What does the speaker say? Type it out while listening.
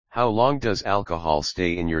How long does alcohol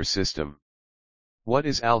stay in your system? What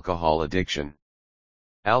is alcohol addiction?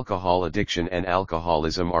 Alcohol addiction and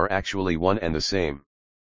alcoholism are actually one and the same.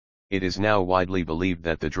 It is now widely believed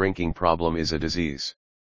that the drinking problem is a disease.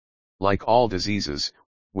 Like all diseases,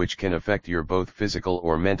 which can affect your both physical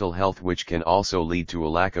or mental health, which can also lead to a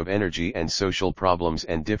lack of energy and social problems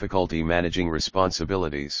and difficulty managing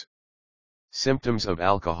responsibilities. Symptoms of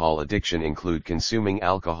alcohol addiction include consuming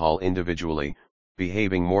alcohol individually,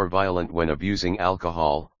 behaving more violent when abusing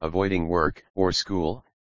alcohol, avoiding work or school,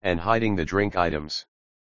 and hiding the drink items.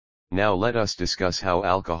 Now let us discuss how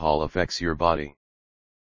alcohol affects your body.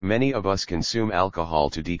 Many of us consume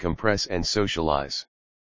alcohol to decompress and socialize.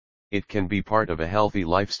 It can be part of a healthy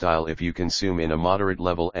lifestyle if you consume in a moderate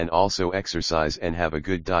level and also exercise and have a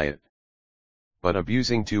good diet. But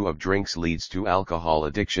abusing too of drinks leads to alcohol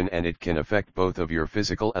addiction, and it can affect both of your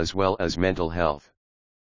physical as well as mental health.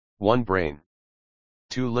 1 brain,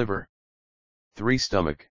 2 liver, 3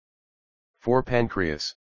 stomach, 4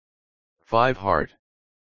 pancreas, 5 heart,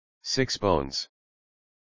 6 bones.